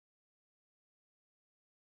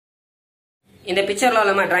இந்த பிக்சர்ல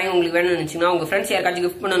உள்ள டிராயிங் உங்களுக்கு வேணும்னு நினைச்சீங்கன்னா உங்க ஃப்ரெண்ட்ஸ் யாருக்காச்சும்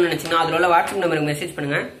கிஃப்ட் பண்ணணும்னு நினைச்சீங்கன்னா அதுல உள்ள வாட்ஸ்அப் நம்பருக்கு மெசேஜ்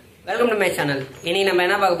பண்ணுங்க. Welcome to my channel. இனி நம்ம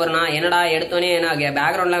என்ன பார்க்க போறோம்னா, என்னடா எடுத்தோன்னே என்ன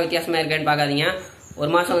பேக்ரவுண்ட்லாம் வித்தியாசமா இருக்கேன்னு பார்க்காதீங்க. ஒரு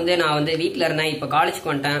மாசம் வந்து நான் வந்து வீட்டில் இருந்தேன், இப்போ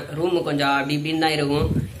காலேஜுக்கு வந்துட்டேன். ரூம் கொஞ்சம் அப்படி இப்படின்னு தான் இருக்கும்.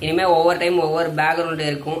 இனிமேல் ஒவ்வொரு டைம் ஒவ்வொரு பேக்ரவுண்டு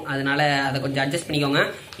இருக்கும், அதனால அதை கொஞ்சம் அட்ஜஸ்ட் பண்ணிக்கோங்க.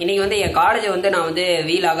 இன்னைக்கு வந்து என் காலேஜை வந்து நான் வந்து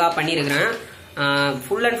வீலாக பண்ணியிருக்கிறேன்.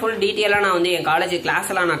 ஃபுல் அண்ட் ஃபுல் டீட்டெயிலாக நான் வந்து என் காலேஜ் கிளாஸ்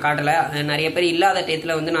எல்லாம் நான் காட்டலை. நிறைய பேர் இல்லாத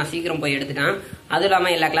டயத்தில் வந்து நான் சீக்கிரம் போய் எடுத்துட்டேன். அதுவும்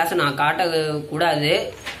இல்லாமல் எல்லா கிளாஸும் நான் காட்டக்கூடாது.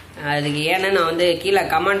 அதுக்கு ஏன்னு நான் வந்து கீழே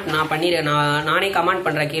கமெண்ட் நான் பண்ணிடுறேன். நானே கமெண்ட்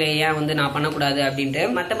பண்ணுறேன் கீழே ஏன் வந்து நான் பண்ணக்கூடாது அப்படின்ட்டு.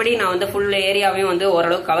 மற்றபடி நான் வந்து ஃபுல் ஏரியாவையும் வந்து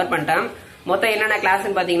ஓரளவுக்கு கவர் பண்ணிட்டேன். மொத்தம் என்னென்ன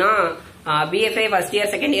கிளாஸ்ன்னு பார்த்தீங்கன்னா, PFA first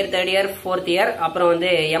year, second year, third year, fourth year, அப்புறம் வந்து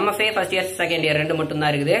MFA first year, second year ரெண்டு மட்டும்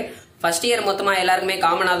தான் இருக்குது. ஃபர்ஸ்ட் இயர் மொத்தமா எல்லாருக்குமே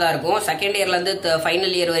காமனா தான் இருக்கும். செகண்ட் இயர்ல இருந்து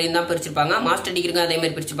ஃபைனல் இயர் வரையும் தான் பிரிச்சிருப்பாங்க. மாஸ்டர் டிகிரிக்கும் அதே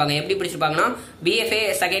மாதிரி பிரிச்சிருப்பாங்க. எப்படி பிரிச்சிருப்பாங்கன்னா, PFA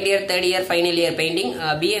second year, third year, final year painting,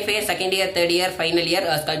 PFA second year, third year, final year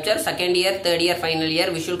sculpture, second year, third year, final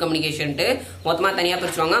year visual communication மொத்தமா தனியா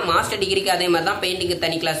பிரிச்சுவாங்க. மாஸ்டர் டிகிரிக்கு அதே மாதிரி தான், பெயிண்டிங்க்கு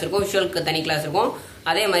தனி கிளாஸ் இருக்கும், விஷுவலுக்கு தனி கிளாஸ் இருக்கும்,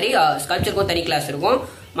 அதே மாதிரி ஸ்கல்ப்சருக்கும் தனி கிளாஸ் இருக்கும்.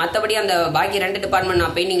 மற்றபடி அந்த பாக்கி ரெண்டு டிபார்ட்மெண்ட்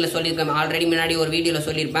நான் பெயிண்டிங்ல சொல்லியிருக்கேன், ஆல்ரெடி முன்னாடி ஒரு வீடியோல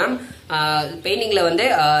சொல்லியிருப்பேன். பெயிண்டிங்ல வந்து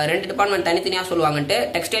ரெண்டு டிபார்ட்மெண்ட் தனித்தனியா சொல்லுவாங்கன்ட்டு.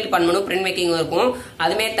 டெக்ஸ்டைல் டிபார்ட்மெண்ட்டும் பிரிண்ட் மேக்கிங் இருக்கும்,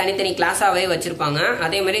 அதுமே தனித்தனி கிளாஸாவே வச்சிருப்பாங்க.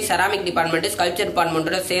 அதே மாதிரி செராமிக் டிபார்ட்மெண்ட் ஸ்கல்ப்சர்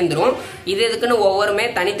டிபார்ட்மெண்ட்டோட சேர்ந்துரும். இது இதுக்குன்னு ஒவ்வொருமே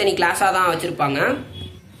தனித்தனி கிளாஸா தான் வச்சிருப்பாங்க.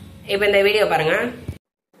 இப்போ இந்த வீடியோ பாருங்க.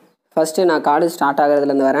 ஃபர்ஸ்ட் நான் காலேஜ் ஸ்டார்ட்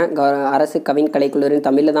ஆகிறதுலேருந்து வரேன். அரசு கவின் கலைக்குழுவின்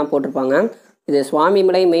தமிழில் தான் போட்டிருப்பாங்க. இது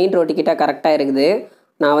சுவாமிமலை மெயின் ரோட்டு கிட்ட கரெக்டாக இருக்குது.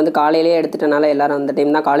 நான் வந்து காலையிலேயே எடுத்துட்டனால எல்லோரும் அந்த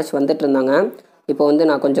டைம் தான் காலேஜ் வந்துட்டு இருந்தாங்க. இப்போ வந்து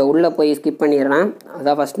நான் கொஞ்சம் உள்ளே போய் ஸ்கிப் பண்ணிடுறேன்.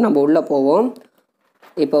 அதான் ஃபஸ்ட்டு நம்ம உள்ளே போவோம்.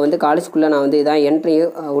 இப்போ வந்து காலேஜுக்குள்ளே நான் வந்து இதான் என்ட்ரி.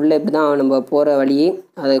 உள்ளே இப்படி தான் நம்ம போகிற வழி.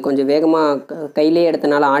 அது கொஞ்சம் வேகமாக கையிலே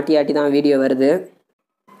எடுத்தனால ஆட்டி ஆட்டி தான் வீடியோ வருது.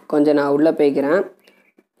 கொஞ்சம் நான் உள்ளே போய்க்கிறேன்.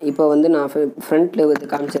 இப்போ வந்து நான் ஃப்ரண்ட்டில்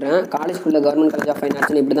வந்து காமிச்சிடுறேன். காலேஜ்குள்ளே கவர்மெண்ட் காலேஜ் ஆஃப் ஃபைன்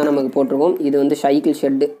ஆர்ட்ஸ்னு இப்படி தான் நமக்கு போட்டிருக்கோம். இது வந்து சைக்கிள்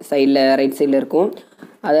ஷெட்டு சைடில் ரைட் சைடில் இருக்கும்.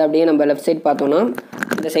 அது அப்படியே நம்ம லெஃப்ட் சைடு பார்த்தோன்னா,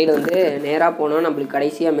 இந்த சைடு வந்து நேராக போனோம் நம்மளுக்கு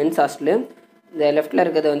கடைசியாக மென்ஸ் ஹாஸ்டலு. இந்த லெஃப்ட்டில்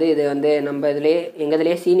இருக்கிறது வந்து இது வந்து நம்ம எங்கள்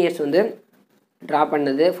இதிலே சீனியர்ஸ் வந்து ட்ரா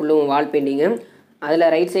பண்ணது ஃபுல்லும் வால் பெயிண்டிங்கு. அதில்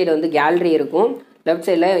ரைட் சைடு வந்து கேலரி இருக்கும். லெஃப்ட்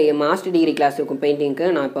சைடில் மாஸ்டர் டிகிரி கிளாஸ் இருக்கும் பெயிண்டிங்க்கு.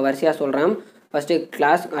 நான் இப்போ வரிசையாக சொல்கிறேன். ஃபஸ்ட்டு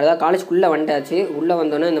கிளாஸ், அதாவது காலேஜ்க்குள்ளே வந்துட்டாச்சு. உள்ளே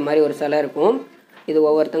வந்தோன்னே இந்த மாதிரி ஒரு சிலை இருக்கும். இது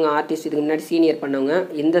ஒவ்வொருத்தவங்க ஆர்டிஸ்ட் இதுக்கு முன்னாடி சீனியர் பண்ணவங்க.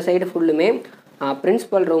 இந்த சைடு ஃபுல்லுமே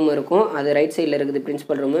பிரின்ஸிபல் ரூம் இருக்கும். அது ரைட் சைடில் இருக்குது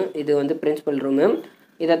பிரின்ஸிபல் ரூமு. இது வந்து பிரின்ஸிபல் ரூமு.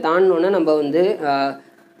 இதை தாண்டினோன்னே நம்ம வந்து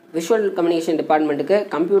விஷுவல் கம்யூனிகேஷன் டிபார்ட்மெண்ட்டுக்கு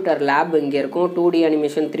கம்ப்யூட்டர் லேப் இங்கே இருக்கும். 2D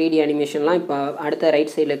அனிமேஷன், 3D அனிமேஷன்லாம் இப்போ அடுத்த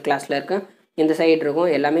ரைட் சைடில் கிளாஸில் இருக்க இந்த சைடு இருக்கும்.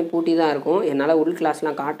 எல்லாமே பூட்டி தான் இருக்கும். என்னால் உள்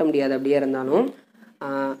கிளாஸ்லாம் காட்ட முடியாது அப்படியே இருந்தாலும்.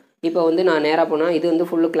 இப்போ வந்து நான் நேராக போனால் இது வந்து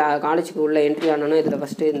ஃபுல்லு காலேஜுக்கு உள்ளே என்ட்ரி ஆனோன்னா இதில்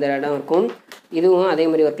ஃபஸ்ட்டு இந்த இடம் இருக்கும். இதுவும் அதே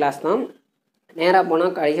மாதிரி ஒரு கிளாஸ் தான். நேராக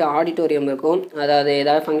போனால் கடைசி ஆடிட்டோரியம் இருக்கும். அதாவது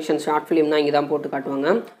ஏதாவது ஃபங்க்ஷன் ஷார்ட் ஃபிலிம்னா இங்கே தான் போட்டு காட்டுவாங்க.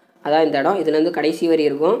 அதான் இந்த இடம். இதுலேருந்து கடைசி வரி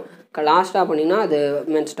இருக்கும். லாஸ்ட்டாக பண்ணிங்கன்னா அது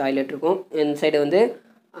மென்ஸ் டாய்லெட் இருக்கும். இந்த சைடு வந்து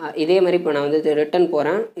இதே மாதிரி இப்போ நான் வந்து ரிட்டன்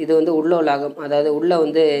போகிறேன். இது வந்து உள்ள உலகம், அதாவது உள்ளே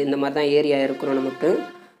வந்து இந்த மாதிரி தான் ஏரியா இருக்கிறோம் நமக்கு.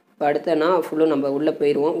 இப்போ அடுத்தனா ஃபுல்லும் நம்ம உள்ளே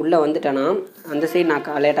போயிடுவோம். உள்ளே வந்துட்டேன்னா அந்த சைடு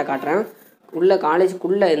நான் லேட்டாக காட்டுறேன். உள்ளே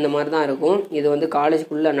காலேஜுக்குள்ளே இந்த மாதிரி தான் இருக்கும். இது வந்து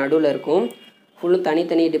காலேஜுக்குள்ளே நடுவில் இருக்கும். ஃபுல்லும்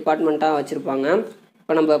தனித்தனி டிபார்ட்மெண்ட்டாக வச்சுருப்பாங்க.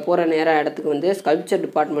 இப்போ நம்ம போகிற நேராக இடத்துக்கு வந்து ஸ்கல்ப்சர்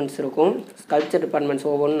டிபார்ட்மெண்ட்ஸ் இருக்கும். ஸ்கல்ப்சர் டிபார்ட்மெண்ட்ஸ்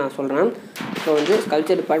ஒவ்வொன்றும் நான் சொல்கிறேன். இப்போ வந்து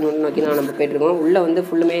ஸ்கல்ப்சர் டிபார்ட்மெண்ட் நோக்கி நான் நம்ம போய்ட்டுருக்கோம். உள்ளே வந்து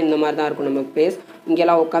ஃபுல்லுமே இந்த மாதிரி தான் இருக்கும் நம்ம பிளேஸ்.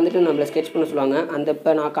 இங்கெல்லாம் உட்காந்துட்டு நம்மளை ஸ்கெட்ச் பண்ண சொல்லுவாங்க. அந்த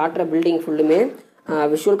இப்போ நான் காட்டுற பில்டிங் ஃபுல்லுமே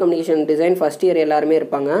visual communication design first year எல்லாருமே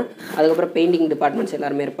இருப்பாங்க. அதுக்கப்புறம் பெயிண்டிங் டிபார்ட்மெண்ட்ஸ்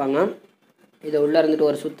எல்லாருமே இருப்பாங்க. இதை உள்ளே இருந்துட்டு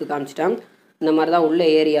ஒரு சுற்று காமிச்சிட்டேன். இந்த மாதிரி தான் உள்ள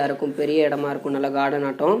ஏரியா இருக்கும். பெரிய இடமா இருக்கும், நல்லா கார்டன்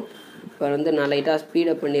ஆட்டம். இப்போ வந்து நான் லைட்டாக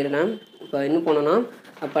ஸ்பீடப் பண்ணிடுறேன். இப்போ இன்னும் போனோன்னா,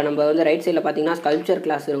 அப்போ நம்ம வந்து ரைட் சைடில் பார்த்தீங்கன்னா ஸ்கல்ப்சர்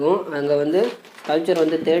கிளாஸ் இருக்கும். அங்கே வந்து ஸ்கல்ப்சர்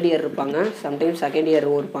வந்து தேர்ட் இயர் இருப்பாங்க, சம்டைம்ஸ் செகண்ட்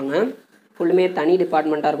இயரும் இருப்பாங்க. ஃபுல்லுமே தனி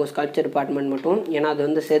டிபார்ட்மெண்ட்டாக இருக்கும் ஸ்கல்ப்சர் டிபார்ட்மெண்ட் மட்டும். ஏன்னா அது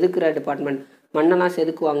வந்து செதுக்குற டிபார்ட்மெண்ட், மண்ணெல்லாம்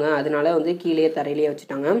செதுக்குவாங்க. அதனால வந்து கீழே தரையிலேயே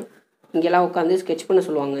வச்சுட்டாங்க. இங்கெல்லாம் உட்காந்து ஸ்கெட்ச் பண்ண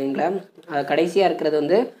சொல்லுவாங்க எங்களை. கடைசியாக இருக்கிறது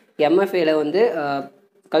வந்து எம்எஃப்ஏல வந்து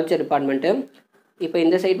ஸ்கல்ப்சர் டிபார்ட்மெண்ட்டு. இப்போ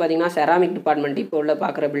இந்த சைடு பார்த்தீங்கன்னா செராமிக் டிபார்ட்மெண்ட் இப்போ உள்ள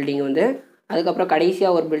பார்க்குற பில்டிங் வந்து. அதுக்கப்புறம்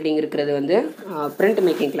கடைசியாக ஒரு பில்டிங் இருக்கிறது வந்து பிரிண்ட்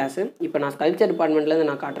மேக்கிங் கிளாஸு. இப்போ நான் ஸ்கல்ப்சர் டிபார்ட்மெண்ட்லேருந்து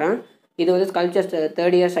நான் காட்டுறேன். இது வந்து sculpture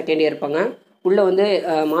third year second year இருப்பாங்க. உள்ளே வந்து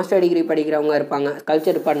மாஸ்டர் டிகிரி படிக்கிறவங்க இருப்பாங்க.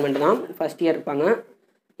 ஸ்கல்ப்சர் டிபார்ட்மெண்ட் தான் ஃபஸ்ட் இயர் இருப்பாங்க.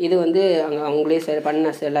 இது வந்து அங்கே அவங்களே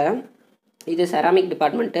பண்ண சிலை. இது செராமிக்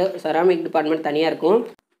டிபார்ட்மெண்ட்டு. செராமிக் டிபார்ட்மெண்ட் தனியாக இருக்கும்.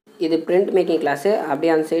 இது பிரிண்ட் மேக்கிங் கிளாஸு.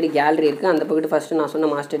 அப்படியே அந்த சைடு கேலரி இருக்குது. அந்த பக்கத்து ஃபஸ்ட்டு நான் சொன்ன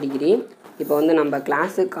மாஸ்டர் டிகிரி. இப்போ வந்து நம்ம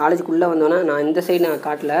கிளாஸு காலேஜுக்குள்ளே வந்தோன்னா நான் இந்த சைடு நான்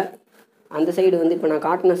காட்டல. அந்த சைடு வந்து இப்போ நான்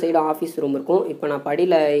காட்டின சைடு ஆஃபீஸ் ரூம் இருக்கும். இப்போ நான்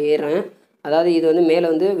படியில் ஏறுறேன். அதாவது இது வந்து மேலே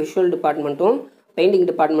வந்து விஷுவல் டிபார்ட்மெண்ட்டும் பெயிண்டிங்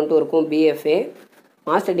டிபார்ட்மெண்ட்டும் இருக்கும். பிஎஃப்ஏ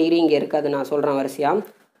மாஸ்டர் டிகிரி இங்கே இருக்காது, நான் சொல்கிறேன் வரிசையாக.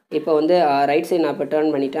 இப்போ வந்து ரைட் சைடு நான் இப்போ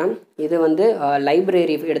டர்ன் பண்ணிட்டேன். இது வந்து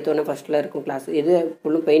லைப்ரரி எடுத்தோன்னே ஃபஸ்ட்டில் இருக்கும் கிளாஸ். இது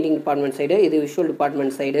ஃபுல்லும் பெயிண்டிங் டிபார்ட்மெண்ட் சைடு, இது விஷுவல்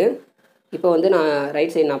டிபார்ட்மெண்ட் சைடு. இப்போ வந்து நான்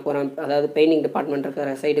ரைட் சைடு நான் போகிறேன், அதாவது பெயிண்டிங் டிபார்ட்மெண்ட்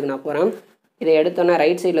இருக்கிற சைடுக்கு நான் போகிறேன். இதை எடுத்தோன்னே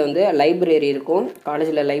ரைட் சைடில் வந்து லைப்ரரி இருக்கும்.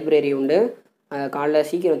 காலேஜில் லைப்ரரி உண்டு. காலைல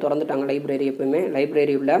சீக்கிரம் திறந்துட்டாங்க லைப்ரரி, எப்போயுமே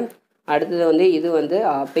லைப்ரரி உள்ள. அடுத்தது வந்து இது வந்து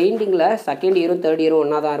பெயிண்டிங்கில் செகண்ட் இயரும் தேர்ட் இயரும்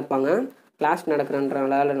ஒன்றா தான் இருப்பாங்க. கிளாஸ்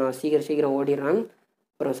நடக்கிறன்றனால நான் சீக்கிரம் ஓடிடுறேன்,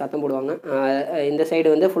 அப்புறம் சத்தம் போடுவாங்க. இந்த சைடு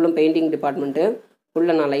வந்து ஃபுல்லும் பெயிண்டிங் டிபார்ட்மெண்ட்டு.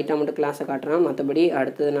 ஃபுல்லாக நான் லைட்டாக மட்டும் கிளாஸை காட்டுறேன், மற்றபடி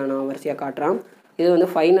அடுத்தது நான் வரிசையாக காட்டுறேன். இது வந்து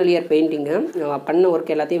ஃபைனல் இயர் பெயிண்டிங்கு. பண்ண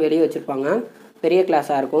ஒர்க் எல்லாத்தையும் வெளியே வச்சுருப்பாங்க, பெரிய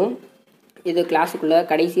கிளாஸாக இருக்கும். இது கிளாஸுக்குள்ளே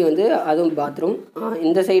கடைசி வந்து அதுவும் பாத்ரூம்.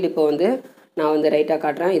 இந்த சைடு இப்போ வந்து நான் வந்து ரைட்டாக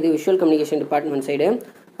காட்டுறேன். இது விஷுவல் கம்யூனிகேஷன் டிபார்ட்மெண்ட் சைடு.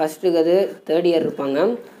 ஃபஸ்ட்டுக்கு அது தேர்ட் இயர் இருப்பாங்க.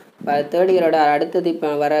 இப்போ தேர்ட் இயரோட அடுத்தது இப்போ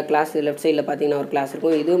வர கிளாஸ் லெஃப்ட் சைடில் பார்த்தீங்கன்னா ஒரு கிளாஸ்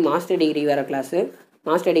இருக்கும். இது மாஸ்டர் டிகிரி வேறு class.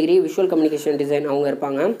 Master degree visual communication design அவங்க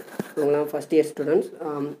இருப்பாங்க. அவங்களாம் ஃபஸ்ட் இயர் ஸ்டூடெண்ட்ஸ்.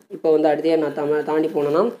 இப்போ வந்து அடுத்த இயர் நான் தாண்டி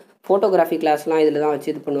போனோன்னா ஃபோட்டோகிராஃபி கிளாஸ்லாம் இதில் தான் வச்சு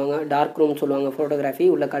இது பண்ணுவாங்க. டார்க் ரூம் சொல்லுவாங்க, ஃபோட்டோகிராஃபி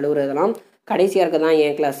உள்ள கழுவுறதெல்லாம். கடைசியாக இருக்க தான்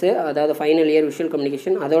என் கிளாஸு, அதாவது ஃபைனல் இயர் விஷுவல்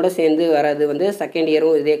கம்யூனிகேஷன். அதோடு சேர்ந்து வரது வந்து செகண்ட்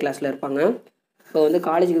இயரும் இதே கிளாஸில் இருப்பாங்க. இப்போ வந்து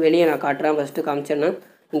காலேஜுக்கு வெளியே நான் காட்டுறேன். ஃபஸ்ட்டு காமிச்சேன்னா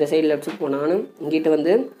இந்த சைடில் வச்சு போனான்னு, இங்கிட்ட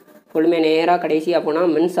வந்து ஃபுல்லுமே நேராக கடைசியாக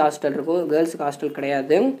போனால் மென்ஸ் ஹாஸ்டல் இருக்கும், கேர்ள்ஸுக்கு ஹாஸ்டல்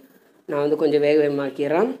கிடையாது. நான் வந்து கொஞ்சம்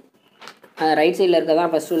வேகமாக்கிறேன். ரைட் சைடில் இருக்க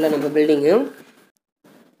தான் ஃபஸ்ட்டு உள்ள நம்ம பில்டிங்கு.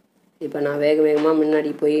 இப்போ நான் வேகமாக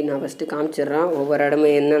முன்னாடி போய் நான் ஃபஸ்ட்டு காமிச்சிட்றேன் ஒவ்வொரு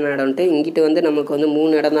இடமும் என்னென்ன இடம்ன்ட்டு. இங்கிட்ட வந்து நமக்கு வந்து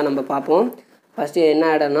 3 இடம் தான் நம்ம பார்ப்போம். ஃபஸ்ட்டு என்ன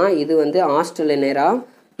இடம்னா இது வந்து ஹாஸ்டல் நேராக.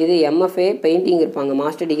 இது எம்எஃப்ஏ பெயிண்டிங் இருப்பாங்க,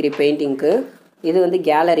 மாஸ்டர் டிகிரி பெயிண்டிங்க்கு. இது வந்து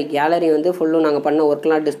கேலரி வந்து ஃபுல்லும் நாங்கள் பண்ண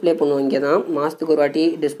ஒர்க்லாம் டிஸ்பிளே பண்ணுவோம். இங்கே தான் மாதத்துக்கு ஒரு வாட்டி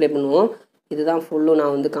டிஸ்பிளே பண்ணுவோம். இதுதான் ஃபுல்லும்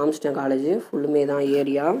நான் வந்து காமிச்சிட்டேன். காலேஜ் ஃபுல்லுமே தான்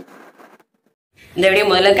ஏரியா. இந்த வீடியோ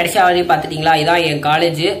முதல்ல கடைசியாக பார்த்துட்டிங்களா? இதான் என்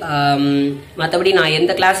காலேஜ். மற்றபடி நான்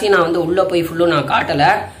எந்த கிளாஸையும் நான் வந்து உள்ளே போய் ஃபுல்லும் நான் காட்டலை.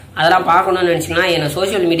 அதெல்லாம் பார்க்கணும்னு நினச்சிங்கன்னா என்னை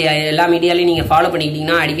சோஷியல் மீடியா எல்லா மீடியாலையும் நீங்கள் ஃபாலோ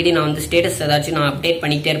பண்ணிக்கிட்டிங்கன்னா அடிக்கடி நான் வந்து ஸ்டேட்டஸ் ஏதாச்சும் நான் அப்டேட்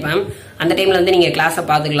பண்ணிகிட்டே இருப்பேன். அந்த டைமில் வந்து நீங்கள் கிளாஸை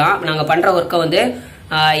பார்த்துக்கலாம். நாங்கள் பண்ணுற ஒர்க்கை வந்து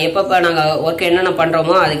எப்பப்போ நாங்கள் ஒர்க் என்னென்ன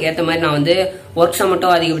பண்ணுறோமோ அதுக்கேற்ற மாதிரி நான் வந்து ஒர்க்ஸை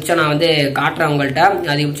மட்டும் அதிகபட்சம் நான் வந்து காட்டுறேன் உங்கள்கிட்ட.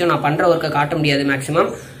 அதிகபட்சம் நான் பண்ணுற ஒர்க்கை காட்ட முடியாது.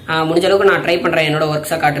 மேக்ஸிமம் முடிஞ்ச அளவுக்கு நான் ட்ரை பண்ணுறேன் என்னோட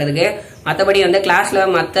ஒர்க்ஸை காட்டுறதுக்கு. மற்றபடி வந்து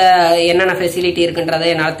கிளாஸில் மற்ற என்னென்ன ஃபெசிலிட்டி இருக்குன்றதை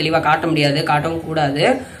என்னால் தெளிவாக காட்ட முடியாது, காட்டவும் கூடாது.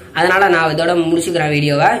 அதனால நான் இதோட முடிச்சுக்கிறேன்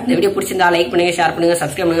வீடியோவை. இந்த வீடியோ பிடிச்சிருந்தா லைக் பண்ணுங்க, ஷேர் பண்ணுங்க,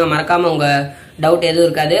 சப்ஸ்கிரைப் பண்ணுங்க. மறக்காம உங்க டவுட் எதுவும்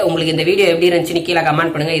இருக்காது. உங்களுக்கு இந்த வீடியோ எப்படி இருந்துச்சுன்னு கீழே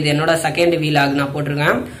கமெண்ட் பண்ணுங்க. இது என்னோட செகண்ட் வீலாக் நான்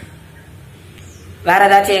போட்டிருக்கேன். வேற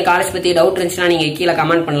ஏதாச்சும் என் காலேஜ் பத்தி டவுட் இருந்துச்சுன்னா நீங்க கீழே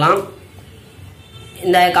கமெண்ட் பண்ணலாம்.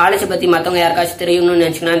 இந்த காலேஜை பத்தி மற்றவங்க யாருக்காச்சும் தெரியணும்னு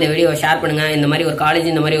நினைச்சுன்னா இந்த வீடியோ ஷேர் பண்ணுங்க. இந்த மாதிரி ஒரு காலேஜ்,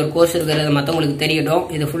 இந்த மாதிரி ஒரு கோர்ஸ் இருக்கிறது மற்றவங்களுக்கு தெரியட்டும்.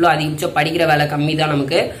 இது ஃபுல்லாக அதிகபட்சம் படிக்கிற வேலை கம்மி தான்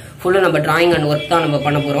நமக்கு. ஃபுல்லாக நம்ம டிராயிங் அண்ட் ஒர்க் தான் நம்ம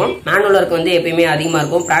பண்ண போகிறோம். மேனுவல் ஒர்க் வந்து எப்பயுமே அதிகமாக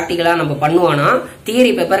இருக்கும். ப்ராக்டிக்கலாக நம்ம பண்ணுவோம்னா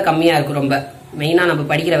தியரி பேப்பர் கம்மியாக இருக்கும். ரொம்ப மெயினாக நம்ம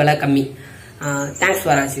படிக்கிற வேலை கம்மி. தேங்க்ஸ்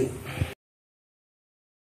ஃபார் வாட்சிங்.